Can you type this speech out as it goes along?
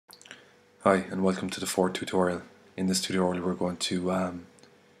Hi and welcome to the fourth tutorial. In this tutorial we're going to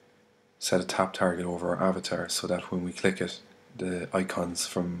set a tap target over our avatar so that when we click it the icons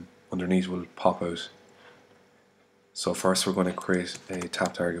from underneath will pop out. So first we're going to create a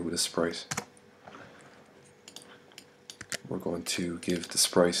tap target with a sprite. We're going to give the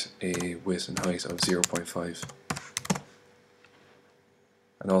sprite a width and height of 0.5.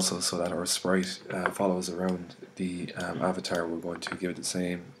 And also, so that our sprite follows around the avatar, we're going to give it the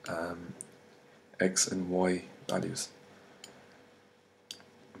same X and Y values.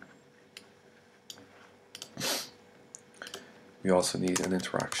 We also need an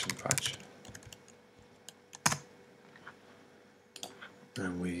interaction patch.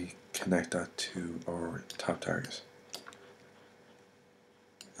 And we connect that to our tap target.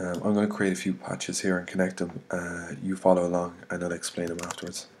 I'm going to create a few patches here and connect them. You follow along and I'll explain them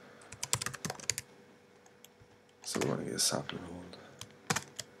afterwards. So we're going to get a sample and hold,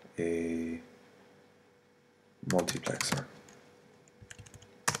 a multiplexer,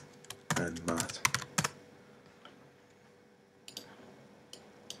 and math.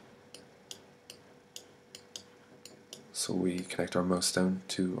 So we connect our mouse down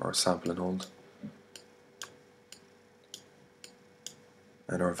to our sample and hold,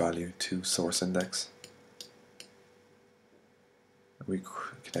 and our value to source index. We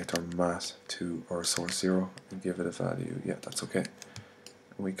connect our math to our source 0 and give it a value, yeah, that's okay.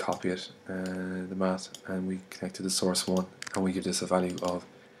 And we copy it, the math, and we connect to the source 1, and we give this a value of,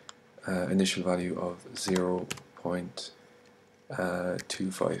 initial value of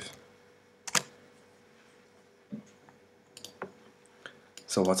 0.25.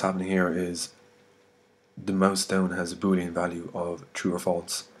 So what's happening here is the mouse down has a boolean value of true or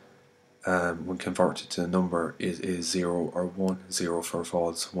false. When converted to a number, it is 0 or 1, 0 for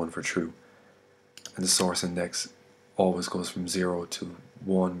false, 1 for true. And the source index always goes from 0 to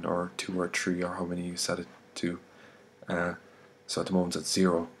 1 or 2 or 3 or how many you set it to. So at the moment it's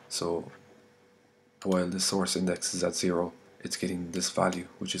 0, so while the source index is at 0, it's getting this value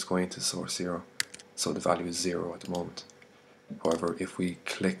which is going to source 0. So the value is 0 at the moment. However, if we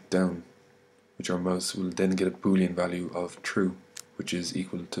click down, which our mouse will then get a boolean value of true, which is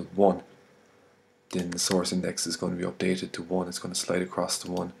equal to 1, then the source index is going to be updated to 1. It's going to slide across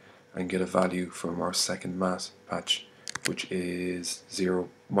to 1 and get a value from our second math patch, which is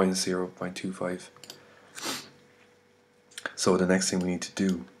minus 0.25. So the next thing we need to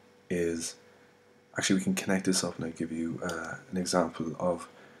do is, actually we can connect this up and I'll give you an example of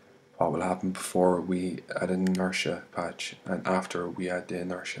what will happen before we add an inertia patch and after we add the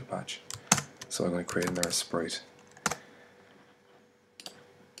inertia patch. So I'm going to create another sprite.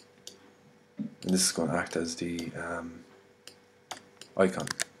 And this is going to act as the icon.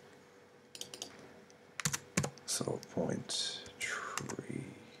 So 0.3,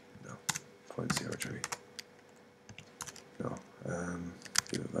 no, 0.03. No,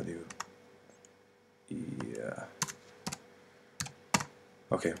 give a value. Yeah.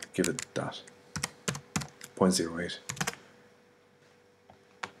 Okay, give it that. 0.08.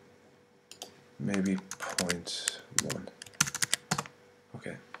 Maybe 0.1.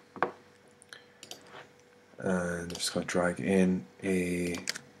 Okay. And I'm just going to drag in a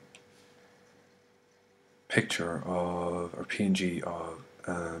picture of, or PNG of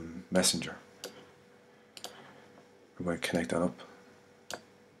Messenger. I'm going to connect that up.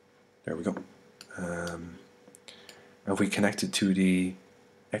 There we go. And if we connect it to the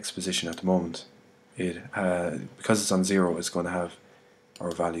X position at the moment, it because it's on 0, it's going to have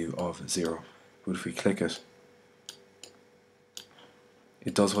our value of 0. But if we click it,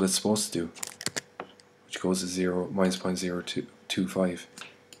 it does what it's supposed to do, which goes to minus 0.025.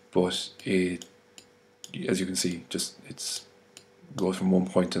 But it, as you can see, just it goes from one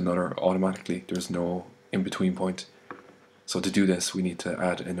point to another automatically. There's no in between point. So to do this, we need to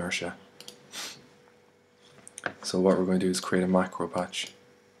add inertia. So what we're going to do is create a macro patch.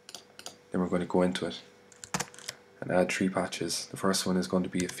 Then we're going to go into it and add 3 patches. The first one is going to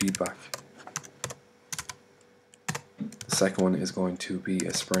be a feedback. The second one is going to be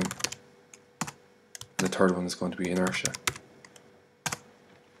a spring. And the third one is going to be inertia.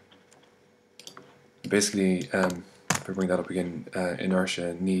 Basically, if I bring that up again,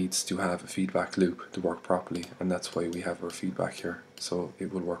 inertia needs to have a feedback loop to work properly, and that's why we have our feedback here, so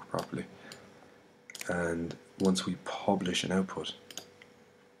it will work properly. And once we publish an output,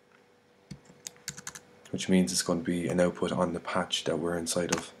 which means it's going to be an output on the patch that we're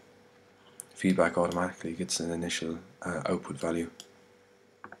inside of, feedback automatically gets an initial output value,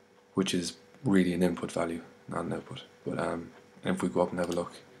 which is really an input value, not an output. But if we go up and have a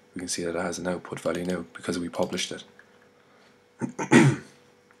look, we can see that it has an output value now because we published it.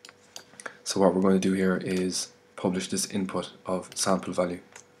 So what we're going to do here is publish this input of sample value.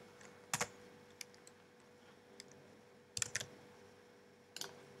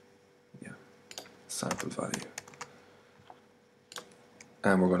 Yeah, sample value.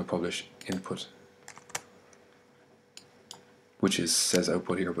 And we're going to publish input, which says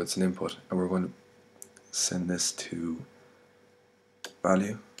output here, but it's an input, and we're going to send this to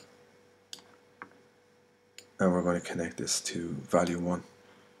value, and we're going to connect this to value 1.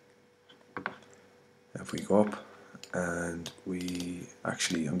 If we go up and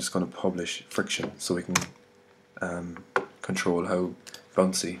I'm just going to publish friction so we can control how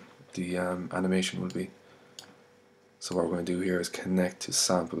bouncy the animation will be. So what we're going to do here is connect to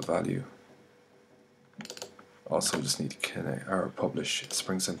sample value. Also just need to connect or publish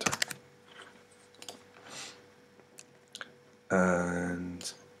spring center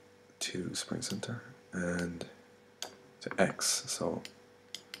and to spring center and to X. So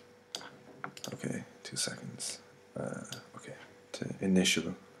okay, 2 seconds. Okay, to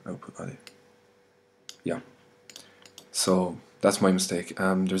initial output value. Yeah. So that's my mistake.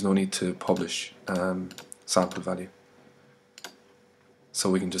 There's no need to publish sample value. So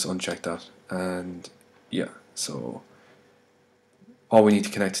we can just uncheck that, and yeah, so all we need to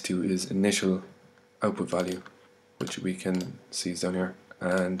connect to is initial output value, which we can see is down here,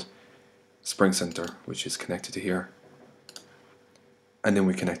 and spring center, which is connected to here, and then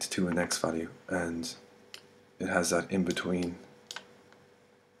we connect it to an X value, and it has that in between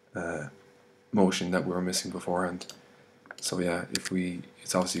motion that we were missing beforehand. So yeah,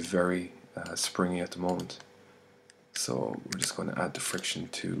 it's obviously very springy at the moment. So we're just going to add the friction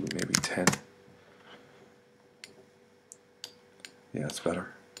to maybe 10. Yeah, it's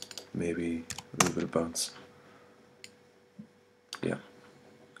better. Maybe a little bit of bounce. Yeah,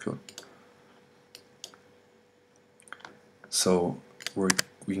 cool. So we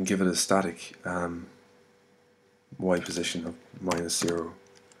can give it a static Y position of -0,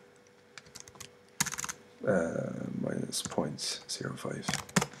 minus 0.05.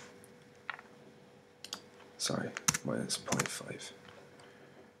 Sorry, minus 0.5.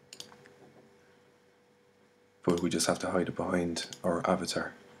 But we just have to hide it behind our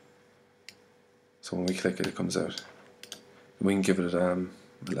avatar. So when we click it, it comes out. We can give it a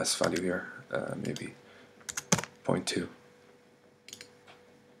less value here, maybe 0.2.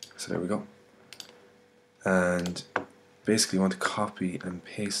 So there we go. And basically want to copy and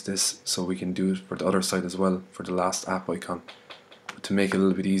paste this so we can do it for the other side as well, for the last app icon. But to make it a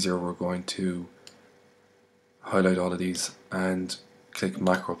little bit easier, we're going to highlight all of these and click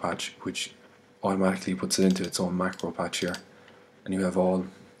macro patch, which automatically puts it into its own macro patch here, and you have all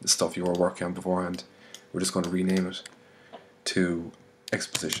the stuff you were working on beforehand. We're just going to rename it to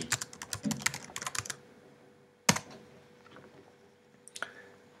exposition.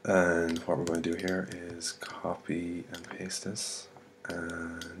 And what we're going to do here is copy and paste this,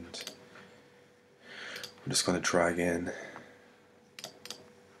 and I'm just going to drag in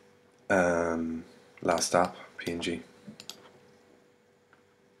last app PNG,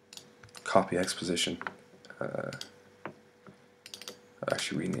 copy exposition. I'll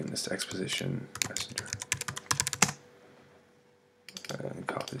actually rename this to exposition messenger, and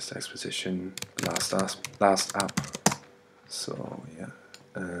copy this to exposition last app. So yeah,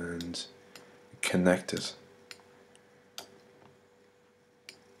 and connect it,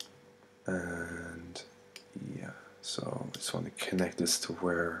 and yeah, so I just want to connect this to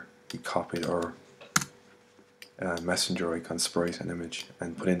where we copied our messenger icon sprite and image,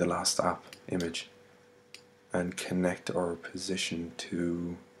 and put in the last app image, and connect our position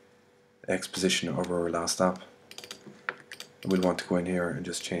to X position of our last app. We'll want to go in here and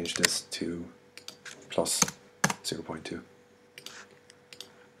just change this to plus 0.2,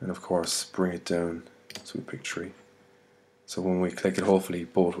 and of course bring it down so we pick 3. So when we click it, hopefully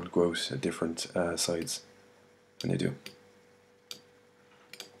both will go out at different sides, and they do.